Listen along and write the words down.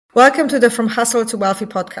Welcome to the From Hustle to Wealthy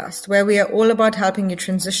podcast, where we are all about helping you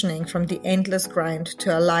transitioning from the endless grind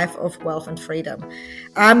to a life of wealth and freedom.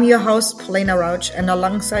 I'm your host, Paulina Roach, and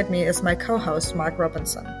alongside me is my co-host, Mark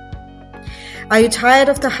Robinson. Are you tired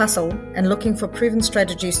of the hustle and looking for proven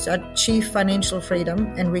strategies to achieve financial freedom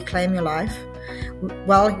and reclaim your life?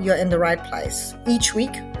 Well, you're in the right place. Each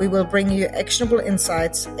week, we will bring you actionable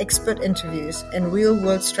insights, expert interviews, and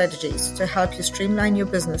real-world strategies to help you streamline your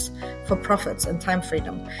business for profits and time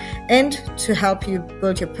freedom, and to help you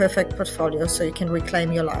build your perfect portfolio so you can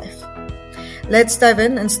reclaim your life. Let's dive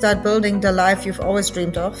in and start building the life you've always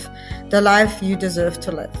dreamed of, the life you deserve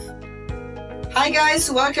to live. Hi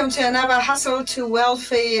guys, welcome to another Hustle to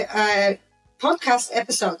Wealthy podcast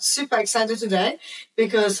episode. Super excited today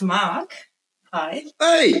because Mark... Hi.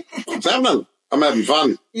 Hey, what's happening? I'm having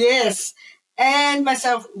fun. Yes. And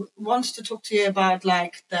myself want to talk to you about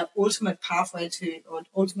like the ultimate pathway to or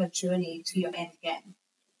ultimate journey to your end game.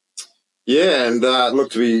 Yeah, and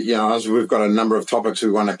look, as we've got a number of topics we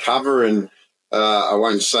want to cover, and I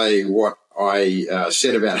won't say what I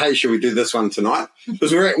said about, hey, should we do this one tonight?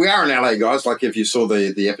 Because we are in LA, guys. Like if you saw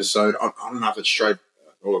the episode, I don't know if it's straight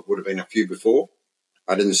or it would have been a few before.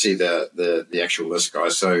 I didn't see the actual list,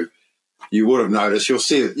 guys. So you would have noticed. You'll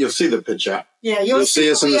see the picture. Yeah, you'll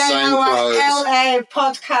see us in the same clothes. LA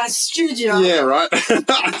podcast studio. Yeah, right.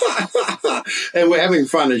 And we're having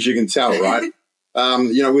fun, as you can tell, right?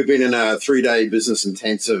 We've been in a 3-day business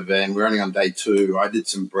intensive, and we're only on day 2. I did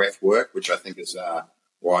some breath work, which I think is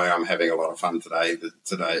why I'm having a lot of fun today.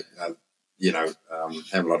 Having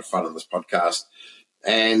a lot of fun on this podcast.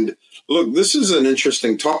 And look, this is an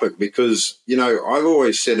interesting topic because I've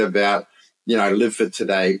always said about live for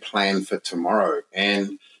today, plan for tomorrow.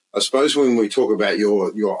 And I suppose when we talk about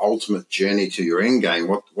your ultimate journey to your end game,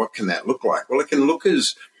 what can that look like? Well, it can look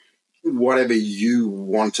as whatever you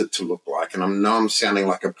want it to look like. And I know I'm sounding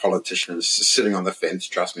like a politician sitting on the fence.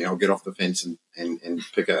 Trust me, I'll get off the fence and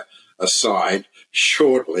pick a side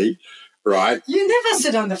shortly, right? You never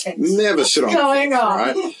sit on the fence. Never sit on the fence,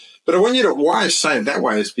 right? But I want you to, why I say it that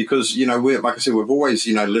way is because, like I said, we've always,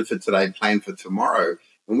 live for today, plan for tomorrow.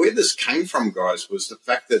 And where this came from, guys, was the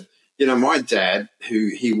fact that, my dad,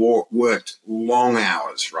 he worked long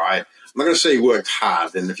hours, right? I'm not going to say he worked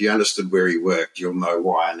hard, and if you understood where he worked, you'll know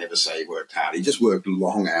why I never say he worked hard. He just worked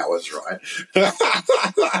long hours, right?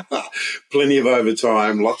 Plenty of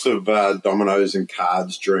overtime, lots of dominoes and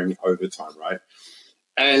cards during overtime, right?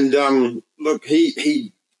 And look,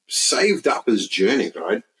 he saved up his journey,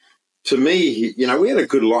 right? To me, we had a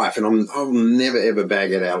good life, and I'll never, ever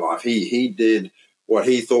bag at our life. He did what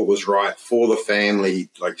he thought was right for the family,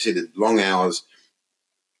 like I said, long hours.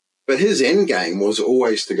 But his end game was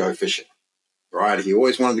always to go fishing, right? He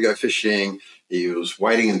always wanted to go fishing. He was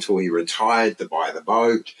waiting until he retired to buy the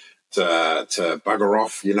boat, to bugger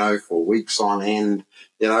off, for weeks on end,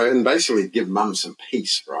 and basically give mum some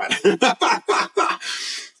peace, right?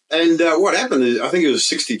 And what happened is, I think he was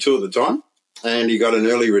 62 at the time, and he got an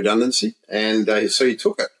early redundancy, and so he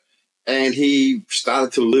took it. And he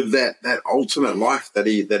started to live that ultimate life that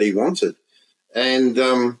he wanted. And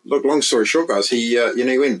look, long story short, guys, he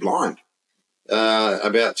went blind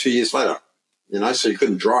about 2 years later. So he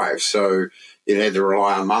couldn't drive. So he had to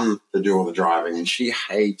rely on mum to do all the driving, and she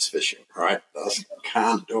hates fishing, right?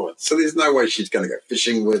 Can't do it. So there's no way she's going to go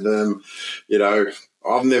fishing with him.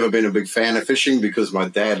 I've never been a big fan of fishing because my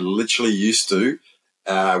dad literally used to.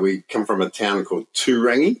 We come from a town called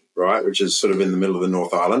Turangi, right, which is sort of in the middle of the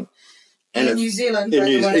North Island. And in New Zealand. In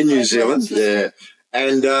New Zealand, yeah.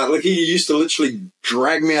 And look, he used to literally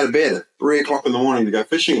drag me out of bed at 3 o'clock in the morning to go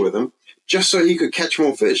fishing with him just so he could catch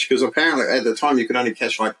more fish, because apparently at the time you could only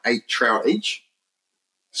catch like 8 trout each.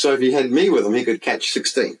 So if he had me with him, he could catch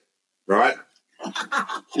 16, right?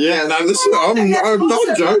 Yeah, no, I'm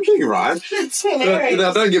not joking, right?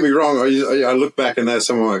 Now, don't get me wrong. I look back and there's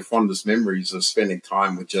some of my fondest memories of spending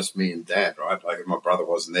time with just me and Dad, right? Like my brother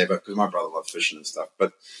wasn't there, because my brother loved fishing and stuff.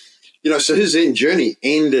 But, so his end journey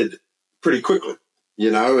ended pretty quickly,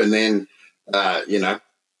 and then,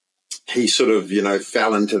 he sort of,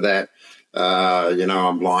 fell into that,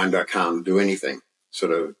 I'm blind, I can't do anything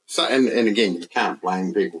sort of. So, and again, you can't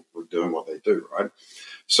blame people for doing what they do, right?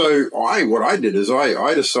 So what I did is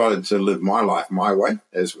I decided to live my life my way,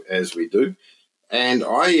 as we do. And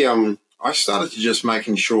I started to just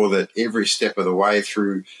making sure that every step of the way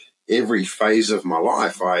through every phase of my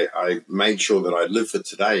life, I made sure that I live for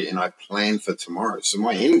today and I planned for tomorrow. So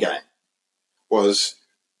my end game was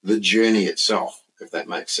the journey itself, if that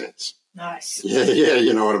makes sense. Nice. Yeah,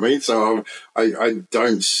 you know what I mean? So I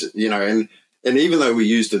don't, and even though we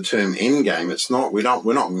use the term end game, we're not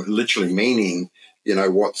literally meaning,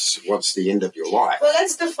 what's the end of your life. Well,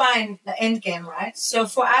 let's define the end game, right? So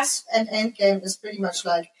for us, an end game is pretty much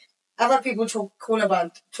like other people talk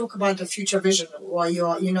about the future vision or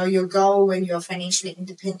your goal when you're financially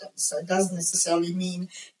independent. So it doesn't necessarily mean,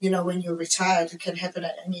 when you're retired, it can happen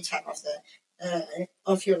at any time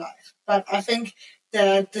of your life. But I think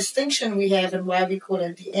the distinction we have and why we call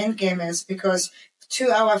it the end game is because to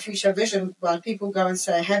our future vision, while people go and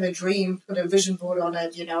say, have a dream, put a vision board on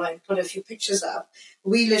it, and put a few pictures up,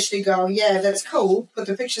 we literally go, yeah, that's cool, put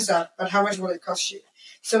the pictures up, but how much will it cost you?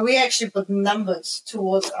 So we actually put numbers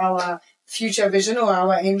towards our future vision or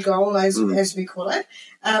our end goal, as we call it,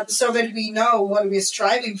 so that we know what we're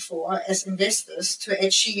striving for as investors to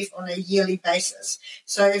achieve on a yearly basis.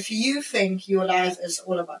 So if you think your life is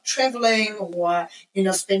all about traveling or,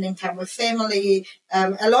 spending time with family,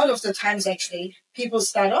 a lot of the times actually people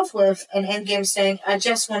start off with an end game saying, I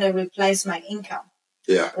just want to replace my income.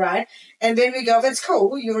 Yeah. Right. And then we go, that's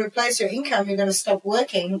cool. You replace your income. You're going to stop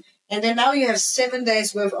working. And then now you have 7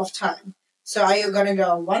 days worth of time. So are you going to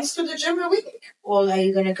go once to the gym a week? Or are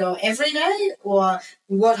you going to go every day? Or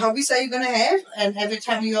what hobbies are you going to have? And every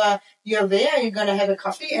time you're there, you're going to have a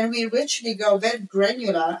coffee. And we literally go very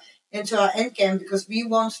granular into our end game because we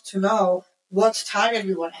want to know what target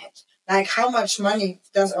we want to hit. Like how much money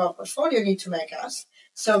does our portfolio need to make us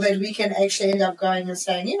so that we can actually end up going and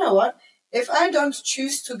saying, you know what? If I don't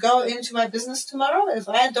choose to go into my business tomorrow, if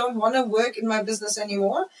I don't want to work in my business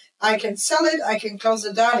anymore, I can sell it, I can close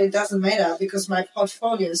it down. It doesn't matter because my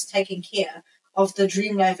portfolio is taking care of the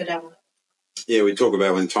dream life that I want. Yeah, we talk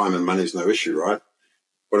about when time and money is no issue, right?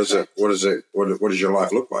 What does your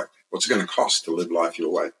life look like? What's it going to cost to live life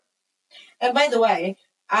your way? And by the way,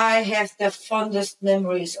 I have the fondest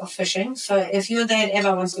memories of fishing. So if your dad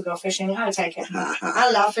ever wants to go fishing, I'll take him. I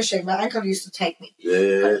love fishing. My uncle used to take me.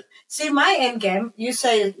 Yeah. But, see, my end game, you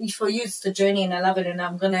say for you it's the journey and I love it and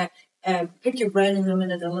I'm going to pick your brain in a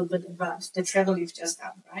minute a little bit about the travel you've just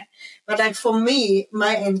done, right? But like for me,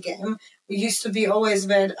 my end game used to be always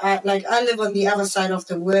that I live on the other side of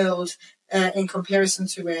the world in comparison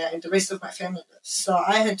to where the rest of my family lives. So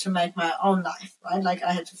I had to make my own life, right? Like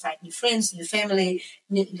I had to find new friends, new family,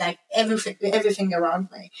 like everything around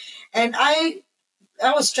me. And I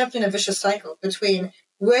was trapped in a vicious cycle between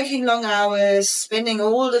working long hours, spending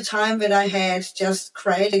all the time that I had just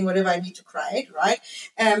creating whatever I need to create, right?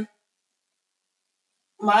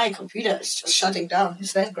 My computer is just shutting down.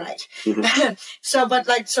 Is that great? Mm-hmm. So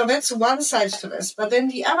that's one side to this. But then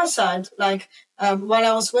the other side, while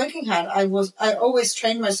I was working hard, I always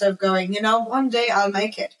trained myself going, one day I'll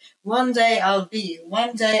make it. One day I'll be.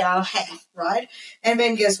 One day I'll have, right? And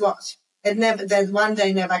then guess what? That one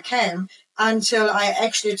day never came until I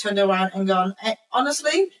actually turned around and gone,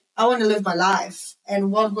 honestly, I want to live my life.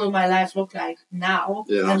 And what will my life look like now?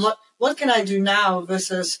 Yeah. And what can I do now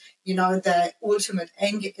versus, the ultimate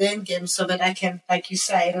end game so that I can, like you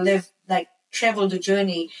say, travel the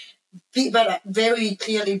journey, but very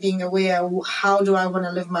clearly being aware of how do I want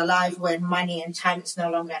to live my life when money and time is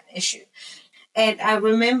no longer an issue. And I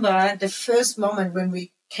remember the first moment when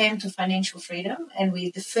we came to financial freedom and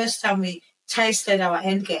the first time we tasted our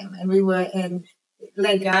end game and we were in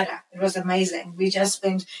Lake Garda. It was amazing. We just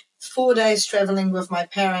spent 4 days traveling with my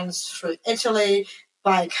parents through Italy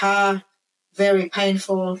by car. Very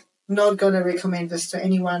painful. Not going to recommend this to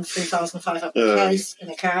anyone. 3,500 price in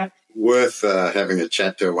a car. Worth having a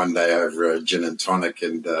chat to one day over a gin and tonic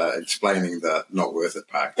and explaining the not worth it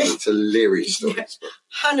part. It's a hilarious story. Yeah,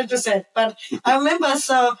 100%. But I remember,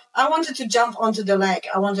 so I wanted to jump onto the lake.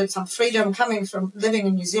 I wanted some freedom coming from living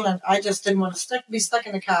in New Zealand. I just didn't want to be stuck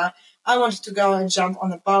in a car. I wanted to go and jump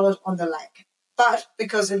on a boat on the lake. But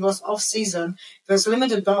because it was off season, there was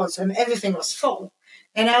limited boats and everything was full.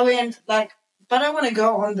 And I went but I want to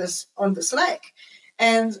go on this lake.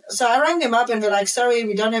 And so I rang them up and they're like, sorry,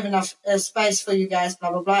 we don't have enough space for you guys, blah,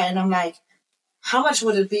 blah, blah. And I'm like, how much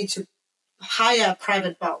would it be to hire a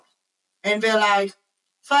private boat? And they're like,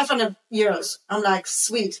 500 euros. I'm like,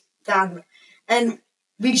 sweet, done. And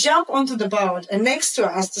we jump onto the boat and next to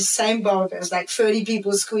us, the same boat, there's 30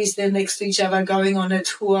 people squeezed in next to each other going on a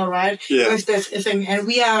tour, right? Yeah. With this thing. And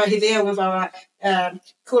we are there with our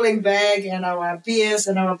cooling bag and our beers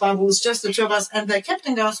and our bubbles, just the two of us. And the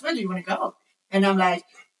captain goes, where do you want to go? And I'm like,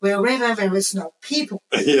 wherever there is no people.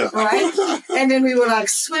 Yeah. Right? And then we were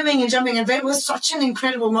swimming and jumping. And that was such an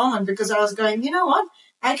incredible moment because I was going, you know what?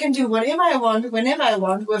 I can do whatever I want, whenever I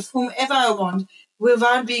want, with whomever I want,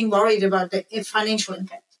 without being worried about the financial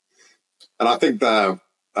impact. And I think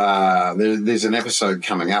there's an episode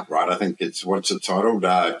coming up, right? I think what's it titled?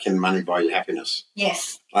 Can Money Buy You Happiness?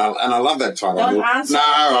 Yes. And I love that title. Don't answer. No,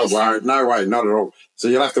 I won't. No way, not at all. So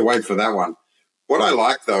you'll have to wait for that one. What I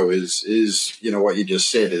like though is what you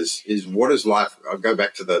just said is what is life? I'll go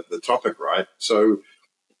back to the topic, right? So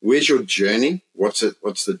where's your journey? What's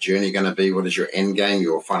the journey going to be? What is your end game?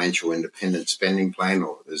 Your financial independent spending plan,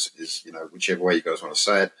 or is whichever way you guys want to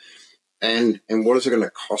say it. And what is it going to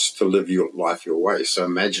cost to live your life your way? So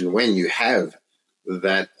imagine when you have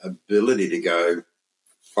that ability to go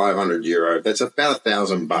 €500. That's about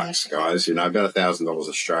 $1,000, guys. About $1,000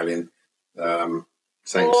 Australian.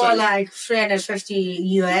 Same. Like 350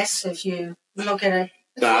 US if you look at it.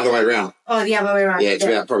 The other way around. Oh, the other way around. Yeah, it's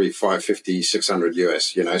about probably 550, 600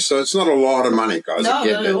 US. So it's not a lot of money, guys. No,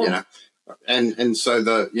 get that, And so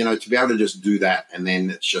to be able to just do that, and then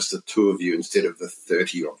it's just the two of you instead of the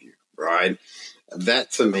 30 of you, right? That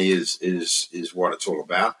to me is what it's all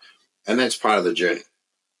about, and that's part of the journey,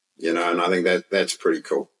 and I think that's pretty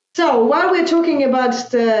cool. So while we're talking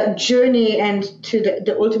about the journey and to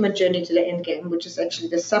the ultimate journey to the end game, which is actually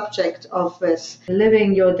the subject of this,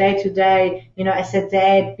 living your day to day, as a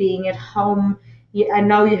dad being at home, I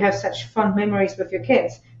know you have such fond memories with your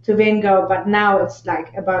kids, to then go, but now it's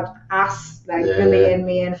like about us, like Billy and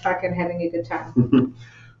me, and fucking having a good time.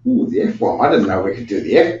 Ooh, the F-bomb. I didn't know we could do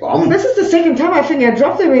the F-bomb. This is the second time I think I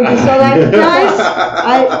dropped the ring. So, guys,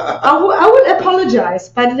 I would apologize.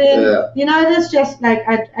 But then, it is just like,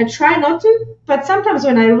 I try not to. But sometimes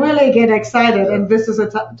when I really get excited, and this is a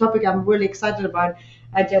topic I'm really excited about,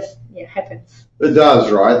 it happens. It does,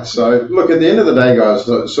 right? So, look, at the end of the day, guys,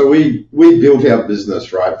 so we built our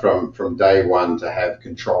business, right, from day one to have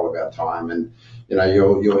control of our time. And,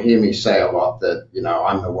 you'll hear me say a lot that,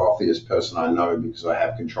 I'm the wealthiest person I know because I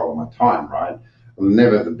have control of my time, right? I'll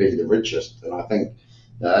never be the richest. And I think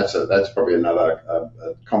that's probably another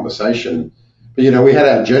conversation. But, we had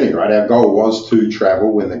our journey, right? Our goal was to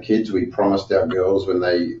travel when the kids, we promised our girls when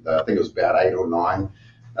I think it was about 8 or 9,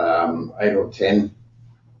 8 or 10.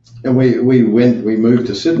 And we moved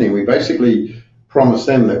to Sydney. We basically promised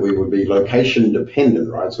them that we would be location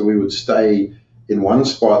dependent, right? So we would stay in one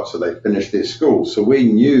spot so they finished their school. So we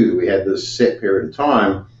knew we had this set period of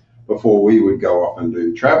time before we would go off and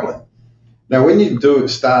do traveling. Now, when you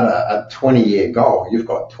start a 20-year goal, you've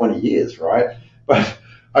got 20 years, right? But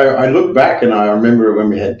I look back and I remember when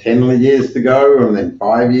we had 10 years to go and then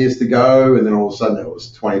 5 years to go, and then all of a sudden it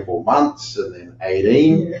was 24 months and then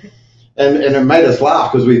 18. And it made us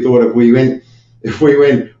laugh because we thought if we went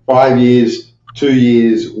 5 years, 2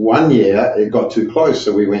 years, 1 year, it got too close.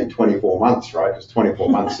 So we went 24 months, right? Because 24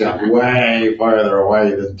 months sounds way farther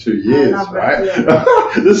away than 2 years, right?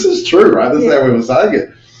 This is true, right? This is how we were saying it.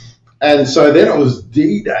 And so then it was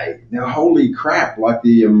D-Day. Now, holy crap, like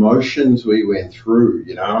the emotions we went through,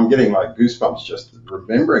 I'm getting like goosebumps just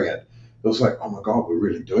remembering it. It was like, oh my God, we're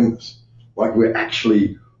really doing this. Like we're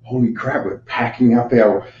actually, holy crap, we're packing up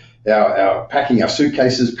packing our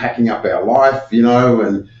suitcases, packing up our life,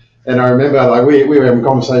 and I remember like we were having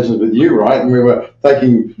conversations with you, right? And we were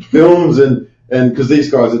taking films and because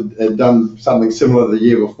these guys had done something similar the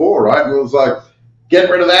year before, right? And it was like,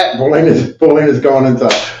 get rid of that. Paulina's gone into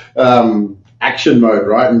action mode,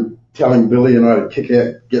 right? And telling Billy and I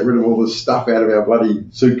to get rid of all this stuff out of our bloody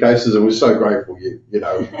suitcases, and we're so grateful,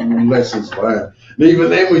 lessons learned. And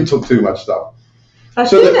even then we took too much stuff. I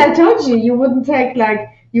told you you wouldn't take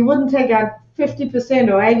out 50%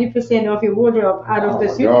 or 80% of your wardrobe out of the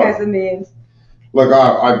suitcase in the end. Look,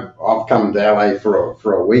 I've come to LA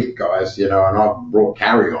for a week, guys, and I've brought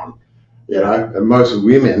carry-on, and most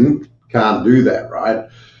women can't do that, right?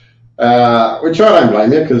 Which I don't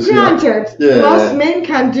blame you because granted, most men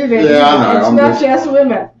can't do that. Yeah, I know. It's not just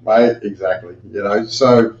women. Right, exactly.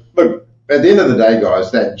 So look, at the end of the day,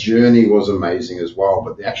 guys, that journey was amazing as well.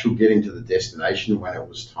 But the actual getting to the destination when it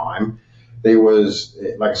was time, there was,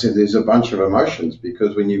 like I said, there's a bunch of emotions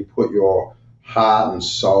because when you put your heart and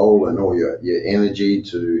soul and all your energy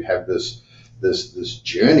to have this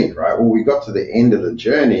journey, right? Well, we got to the end of the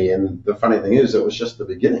journey, and the funny thing is, it was just the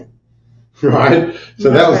beginning, right? So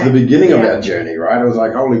that was the beginning of our journey, right? It was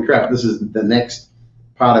like, holy crap, this is the next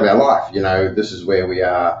part of our life. This is where we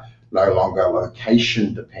are no longer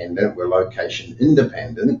location dependent, we're location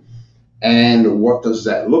independent. And what does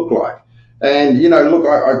that look like? And, look,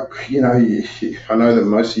 I know that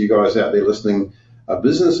most of you guys out there listening are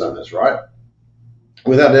business owners, right?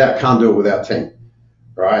 Without doubt, can't do it without team,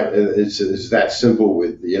 right? It's that simple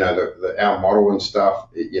with, our model and stuff.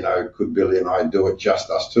 Could Billy and I do it just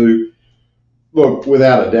us two? Look,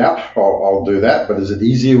 without a doubt, I'll do that. But is it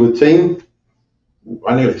easier with team?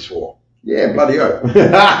 I nearly swore. Yeah, bloody oath.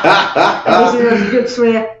 That was a good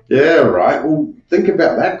swear. Yeah, right. Well, think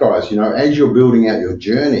about that, guys. As you're building out your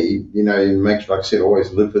journey, you make, like I said,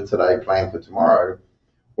 always live for today, plan for tomorrow.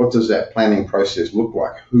 what does that planning process look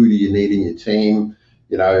like? Who do you need in your team?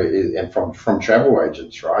 You know, and from travel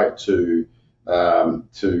agents, right, to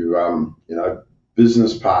you know,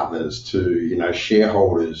 business partners, to, you know,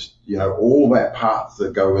 shareholders, you know, all that parts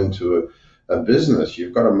that go into a business.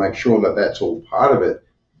 You've got to make sure that that's all part of it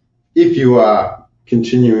if you are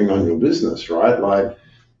continuing on your business, right? Like,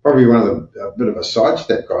 probably a bit of a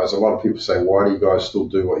sidestep, guys. A lot of people say, why do you guys still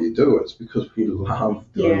do what you do? It's because we love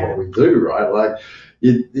doing what we do, right? Like,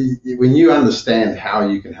 when you understand how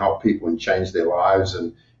you can help people and change their lives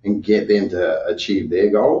and get them to achieve their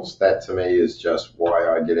goals, that to me is just why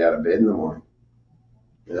I get out of bed in the morning.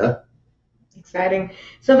 Yeah. Exciting.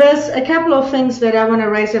 So there's a couple of things that I want to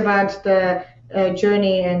raise about the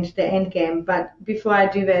journey and the end game. But before I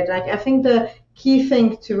do that, like, I think the key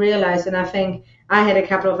thing to realize, and I think I had a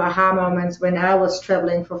couple of aha moments when I was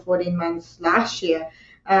traveling for 14 months last year.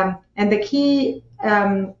 And the key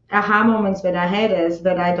aha moments that I had is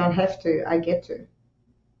that I don't have to, I get to,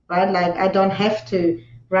 right? Like, I don't have to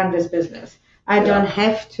run this business. I don't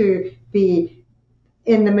have to be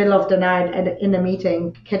in the middle of the night in a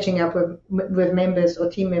meeting, catching up with members or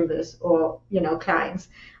team members or, you know, clients.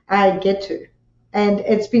 I get to. And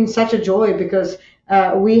it's been such a joy because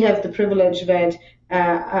we have the privilege that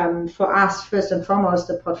for us, first and foremost,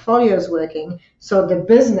 the portfolio is working. So the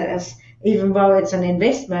business, even though it's an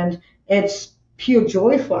investment, it's pure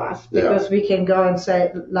joy for us because we can go and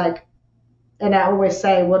say, like, and I always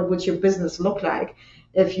say, what would your business look like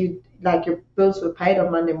if you, like, your bills were paid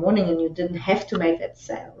on Monday morning and you didn't have to make that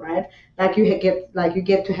sale, right? Like, you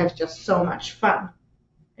get to have just so much fun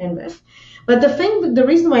in this. But the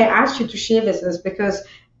reason why I asked you to share this is because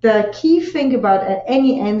the key thing about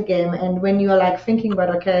any end game, and when you're like thinking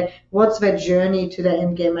about, okay, what's that journey to the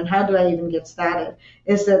end game and how do I even get started,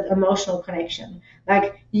 is that emotional connection.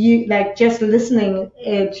 Like, you, like, just listening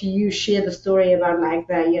to you share the story about, like,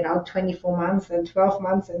 the, you know, 24 months and 12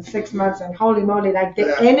 months and 6 months and holy moly, like,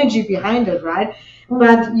 the energy behind it, right?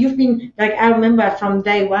 But you've been, like, I remember from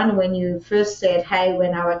day one when you first said, hey,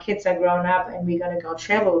 when our kids are grown up and we're going to go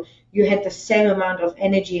travel, you had the same amount of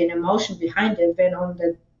energy and emotion behind it than on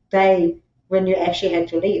the day when you actually had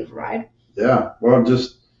to leave, right? Yeah, well,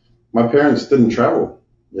 just my parents didn't travel.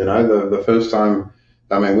 You know, the first time,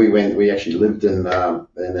 I mean, we actually lived in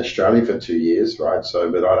Australia for 2 years, right?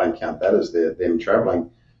 So, but I don't count that as them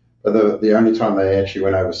traveling. But the only time they actually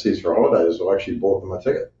went overseas for holidays, I actually bought them a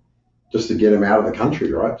ticket just to get them out of the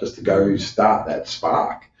country, right? Just to go start that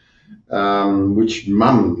spark, which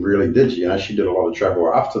Mum really did. You know, she did a lot of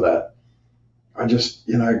travel after that. I just,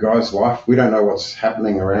 you know, guys, life, we don't know what's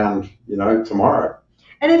happening around, you know, tomorrow.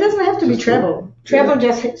 And it doesn't have to be travel. Travel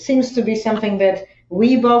just seems to be something that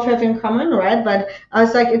we both have in common, right? But I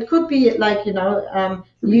was like, it could be like, you know,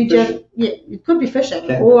 it could be fishing.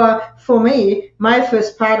 Okay. Or for me, my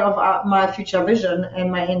first part of my future vision and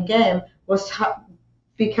my end game was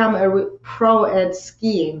become a pro at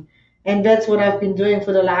skiing. And that's what I've been doing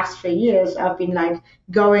for the last 3 years. I've been like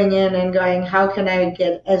going in and going, how can I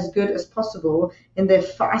get as good as possible in the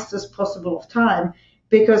fastest possible of time?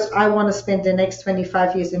 Because I want to spend the next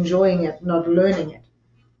 25 years enjoying it, not learning it.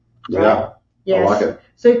 Right? Yeah, yes. I like it.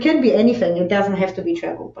 So it can be anything. It doesn't have to be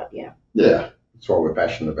travel, but yeah. Yeah, that's what we're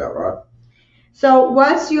passionate about, right? So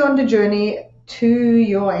whilst you're on the journey to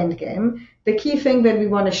your end game, the key thing that we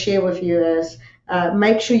want to share with you is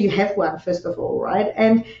make sure you have one, first of all, right?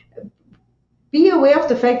 And be aware of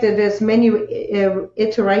the fact that there's many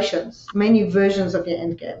iterations, many versions of your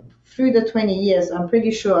end game. Through the 20 years, I'm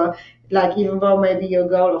pretty sure, like, even though maybe your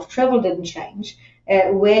goal of travel didn't change,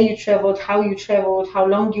 where you traveled, how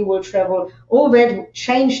long you will travel, all that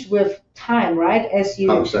changed with time, right? As you,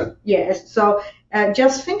 100%. Yeah. So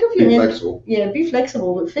just think of your be flexible. Be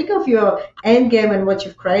flexible. Think of your end game and what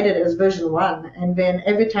you've created as version 1, and then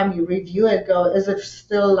every time you review it, go, is it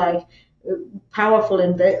still like powerful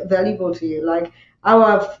and valuable to you? Like,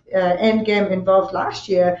 our end game involved last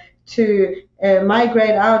year to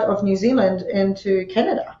migrate out of New Zealand into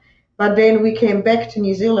Canada. But then we came back to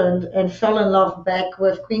New Zealand and fell in love back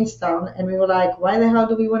with Queenstown, and we were like, why the hell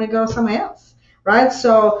do we want to go somewhere else? Right?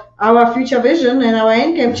 So our future vision and our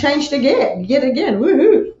end game changed yet again.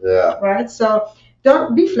 Woohoo! Yeah. Right? So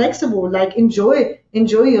don't be flexible. Like, enjoy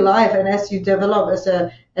your life, and as you develop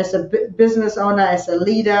as a business owner, as a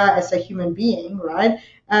leader, as a human being, right?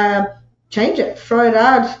 Change it, throw it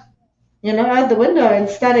out, out the window, and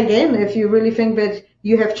start again if you really think that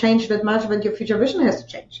you have changed that much, but your future vision has to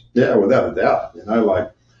change. Yeah, without a doubt.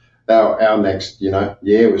 Like our next, year,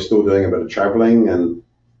 we're still doing a bit of traveling, and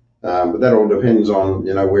but that all depends on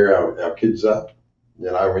where our kids are.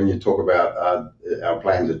 When you talk about our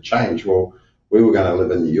plans to change, well, we were going to live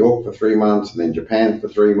in New York for 3 months and then Japan for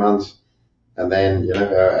 3 months. And then,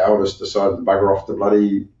 our eldest decided to bugger off to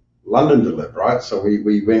bloody London to live, right? So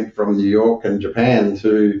we went from New York and Japan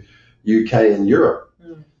to UK and Europe.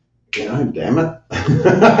 Damn it.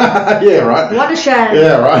 Yeah, right. What a shame.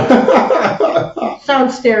 Yeah, right.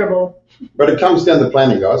 Sounds terrible. But it comes down to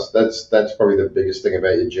planning, guys. That's probably the biggest thing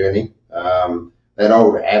about your journey. That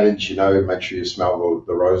old adage, make sure you smell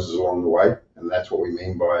the roses along the way. And that's what we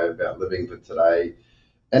mean by about living for today.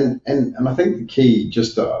 And I think the key,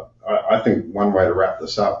 I think one way to wrap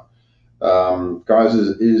this up, guys,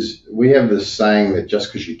 is we have this saying that just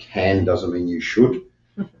because you can doesn't mean you should.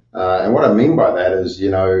 And what I mean by that is,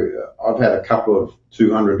 I've had a couple of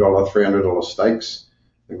 $200, $300 steaks.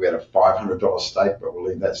 I think we had a $500 steak, but we'll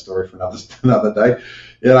leave that story for another day.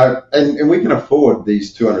 And we can afford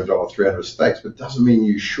these $200, $300 steaks, but it doesn't mean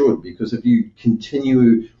you should, because if you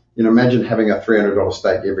continue, imagine having a $300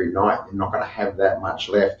 steak every night, you're not going to have that much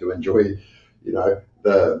left to enjoy,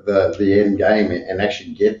 the end game and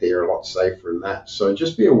actually get there a lot safer than that. So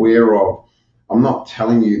just be aware of, I'm not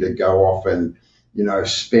telling you to go off and,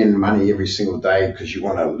 spend money every single day because you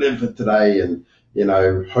want to live for today and,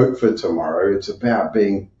 hope for tomorrow. It's about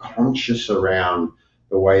being conscious around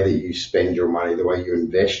the way that you spend your money, the way you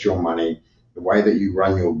invest your money, the way that you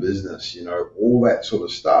run your business, all that sort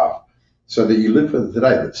of stuff, so that you live for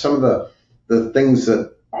today. But some of the things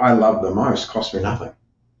that I love the most cost me nothing.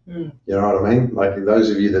 You know what I mean? Like, those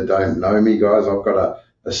of you that don't know me, guys, I've got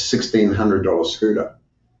a $1,600 scooter.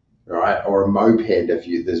 Right, or a moped,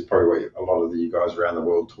 there's probably what a lot of you guys around the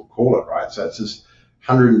world call it, right? So it's this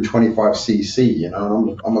 125cc, and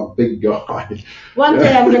I'm a big guy. One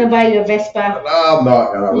day I'm going to buy you a Vespa. No, I'm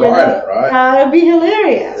not going to ride it, right? It'll be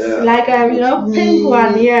hilarious. Yeah. Like a, pink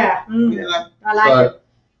one, yeah. I like it.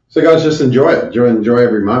 So guys, just enjoy it. Enjoy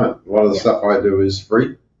every moment. A lot of the stuff I do is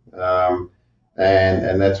free, and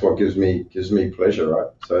that's what gives me pleasure,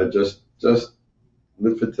 right? So just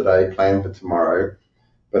live for today, plan for tomorrow.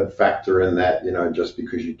 But factor in that, just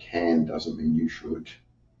because you can doesn't mean you should.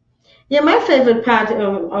 Yeah, my favorite part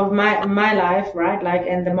of my life, right,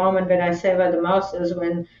 and the moment that I savor the most is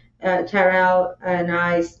when Tyrell and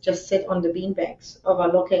I just sit on the beanbags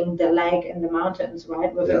overlooking the lake and the mountains,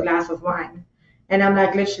 right, with a glass of wine. And I'm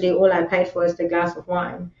like, literally all I paid for is the glass of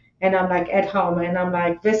wine. And I'm like at home and I'm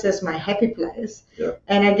like, this is my happy place. Yeah.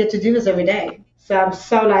 And I get to do this every day. So I'm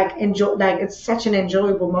so it's such an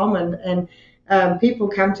enjoyable moment. And people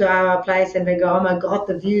come to our place and they go, oh my God,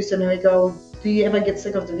 the views. And we go, do you ever get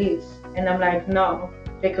sick of the views? And I'm like, no,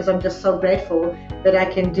 because I'm just so grateful that I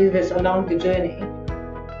can do this along the journey.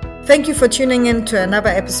 Thank you for tuning in to another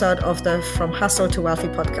episode of the From Hustle to Wealthy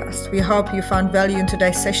podcast. We hope you found value in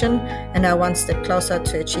today's session and are one step closer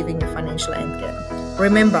to achieving your financial endgame.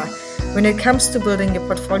 Remember, when it comes to building your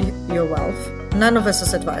portfolio wealth, none of us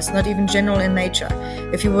is advice, not even general in nature.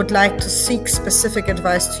 If you would like to seek specific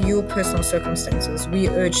advice to your personal circumstances, we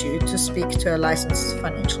urge you to speak to a licensed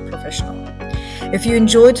financial professional. If you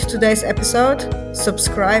enjoyed today's episode,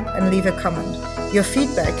 subscribe and leave a comment. Your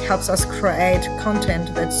feedback helps us create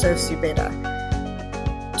content that serves you better.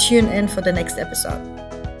 Tune in for the next episode.